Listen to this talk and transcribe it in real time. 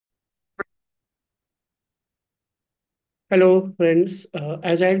Hello, friends.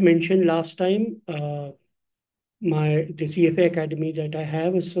 As I had mentioned last time, the CFA Academy that I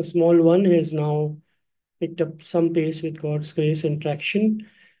have is a small one, has now picked up some pace with God's grace and traction.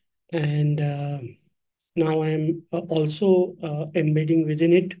 And now I'm also embedding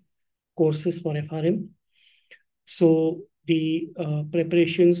within it courses for FRM. So the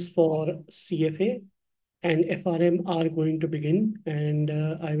preparations for CFA and FRM are going to begin. And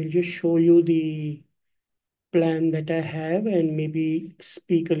I will just show you the plan that I have and maybe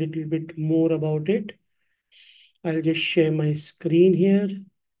speak a little bit more about it. I'll just share my screen here.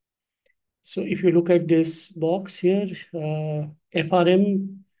 So if you look at this box here,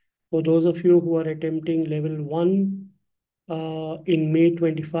 FRM, for those of you who are attempting level 1 in May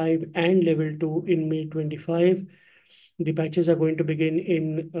 25 and level 2 in May 25, the batches are going to begin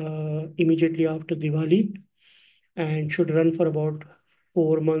in immediately after Diwali and should run for about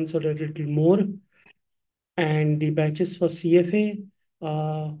 4 months or a little more. And the batches for CFA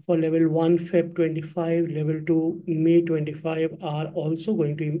for level 1 Feb 25, level 2 May 25 are also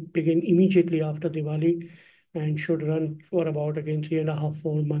going to begin immediately after Diwali and should run for about again 3.5,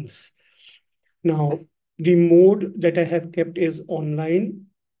 4 months. Now, the mode that I have kept is online.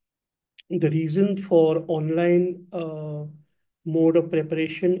 The reason for online mode of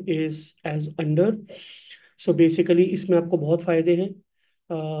preparation is as under. So basically इसमें आपको बहुत फायदे हैं.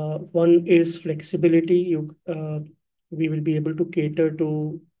 One is flexibility. We will be able to cater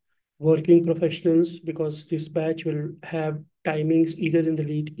to working professionals because this batch will have timings either in the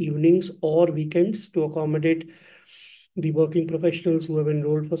late evenings or weekends to accommodate the working professionals who have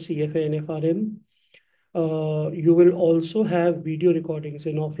enrolled for CFA and FRM. You will also have video recordings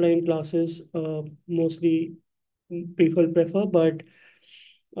in offline classes. Mostly people prefer, but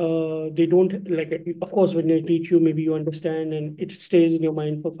they don't like it. Of course, when they teach you, maybe you understand and it stays in your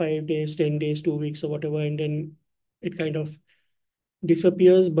mind for 5 days, 10 days, 2 weeks, or whatever, and then it kind of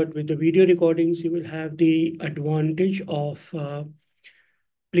disappears. But with the video recordings, you will have the advantage of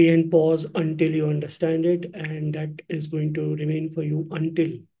play and pause until you understand it, and that is going to remain for you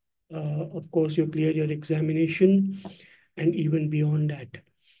until, of course, you clear your examination and even beyond that.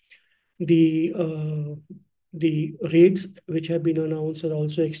 The rates which have been announced are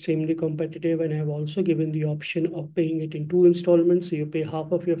also extremely competitive, and have also given the option of paying it in 2 installments. So you pay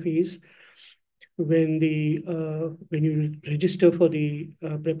half of your fees when you register for the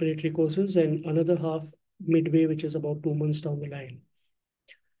preparatory courses, and another half midway, which is about 2 months down the line.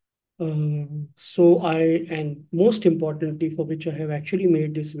 And most importantly, for which I have actually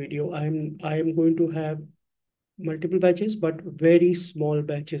made this video, I am going to have multiple batches, but very small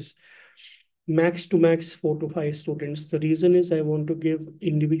batches, max to max 4 to 5 students. The reason is I want to give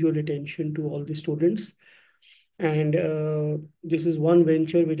individual attention to all the students. And this is one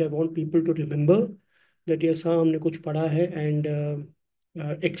venture which I want people to remember that yes, हाँ हमने कुछ पढ़ा है, and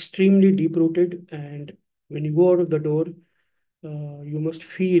extremely deep rooted. And when you go out of the door, you must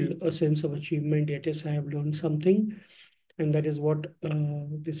feel a sense of achievement. Yes, I have learned something, and that is what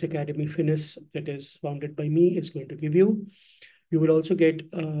this Academy Finis that is founded by me is going to give you. You will also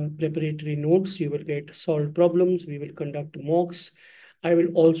get preparatory notes. You will get solved problems. We will conduct mocks. I will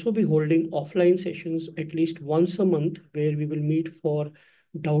also be holding offline sessions at least once a month where we will meet for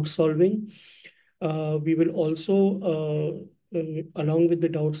doubt solving. We will also, along with the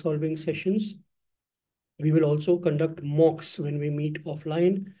doubt solving sessions, we will also conduct mocks when we meet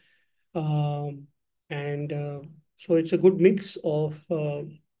offline. Um, and so it's a good mix of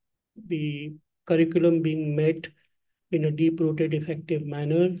the curriculum being met in a deep-rooted, effective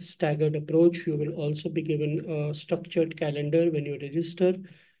manner, staggered approach. You will also be given a structured calendar when you register,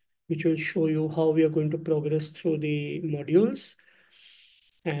 which will show you how we are going to progress through the modules.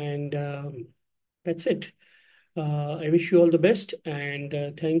 And that's it. I wish you all the best,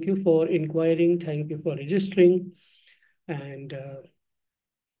 and thank you for inquiring. Thank you for registering, and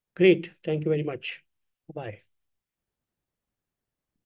great. Thank you very much. Bye.